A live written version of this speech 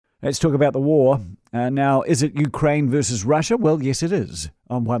Let's talk about the war. Now, is it Ukraine versus Russia? Well, yes, it is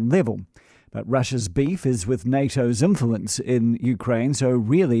on one level. But Russia's beef is with NATO's influence in Ukraine, so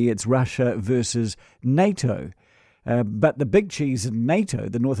really it's Russia versus NATO. But the big cheese in NATO,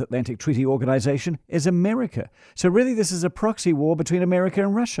 the North Atlantic Treaty Organization, is America. So really this is a proxy war between America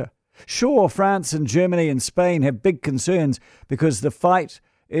and Russia. Sure, France and Germany and Spain have big concerns because the fight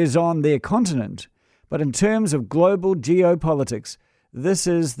is on their continent. But in terms of global geopolitics, this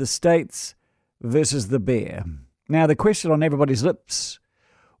is the states versus the bear. Now, the question on everybody's lips,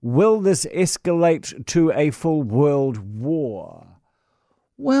 will this escalate to a full world war?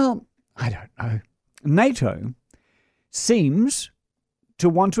 Well, I don't know. NATO seems to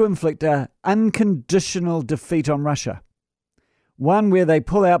want to inflict an unconditional defeat on Russia. One where they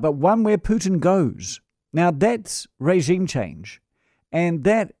pull out, but one where Putin goes. Now, that's regime change. And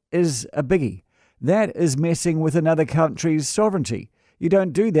that is a biggie. That is messing with another country's sovereignty. You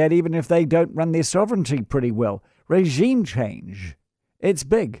don't do that even if they don't run their sovereignty pretty well. Regime change. It's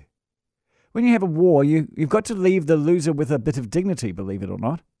big. When you have a war, you've got to leave the loser with a bit of dignity, believe it or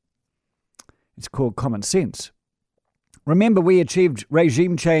not. It's called common sense. Remember, we achieved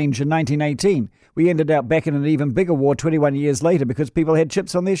regime change in 1918. We ended up back in an even bigger war 21 years later because people had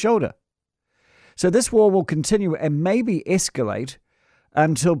chips on their shoulder. So this war will continue and maybe escalate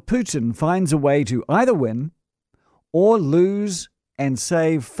until Putin finds a way to either win or lose and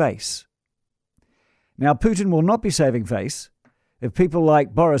save face. Now, Putin will not be saving face if people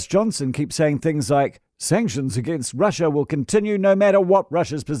like Boris Johnson keep saying things like sanctions against Russia will continue no matter what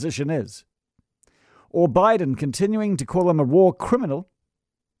Russia's position is. Or Biden continuing to call him a war criminal,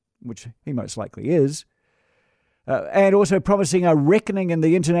 which he most likely is, and also promising a reckoning in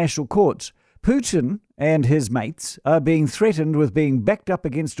the international courts. Putin and his mates are being threatened with being backed up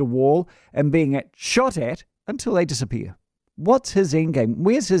against a wall and being shot at until they disappear. What's his endgame?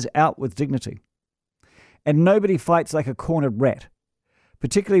 Where's his out with dignity? And nobody fights like a cornered rat,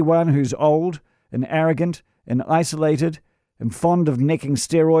 particularly one who's old and arrogant and isolated and fond of necking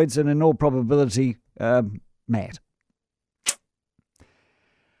steroids and in all probability mad.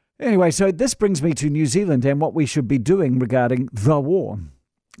 Anyway, so this brings me to New Zealand and what we should be doing regarding the war.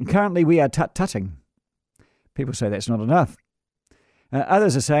 Currently, we are tut-tutting. People say that's not enough.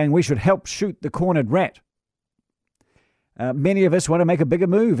 Others are saying we should help shoot the cornered rat. Many of us want to make a bigger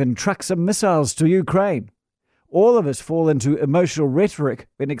move and truck some missiles to Ukraine. All of us fall into emotional rhetoric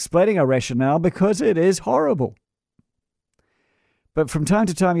in explaining our rationale because it is horrible. But from time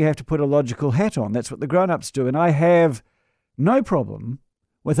to time, you have to put a logical hat on. That's what the grown-ups do. And I have no problem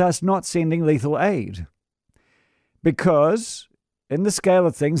with us not sending lethal aid. Because in the scale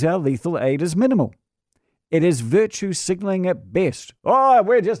of things, our lethal aid is minimal. It is virtue signaling at best. Oh,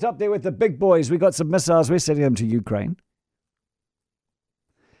 we're just up there with the big boys. We got some missiles. We're sending them to Ukraine.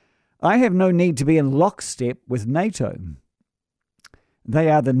 I have no need to be in lockstep with NATO.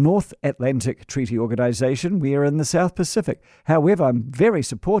 They are the North Atlantic Treaty Organization. We are in the South Pacific. However, I'm very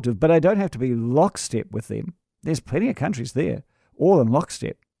supportive, but I don't have to be lockstep with them. There's plenty of countries there, all in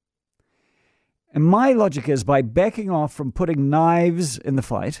lockstep. And my logic is by backing off from putting knives in the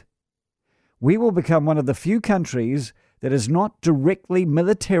fight, we will become one of the few countries that does not directly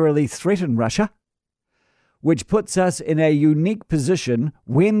militarily threaten Russia, which puts us in a unique position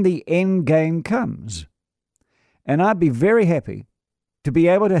when the end game comes. And I'd be very happy to be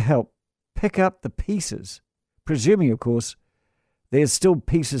able to help pick up the pieces, presuming, of course, there's still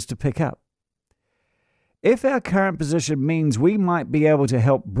pieces to pick up. If our current position means we might be able to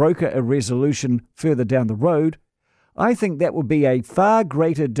help broker a resolution further down the road, I think that would be a far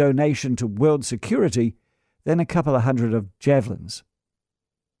greater donation to world security than a couple of hundred of javelins.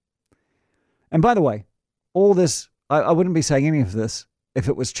 And by the way, all this, I wouldn't be saying any of this if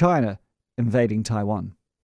it was China invading Taiwan.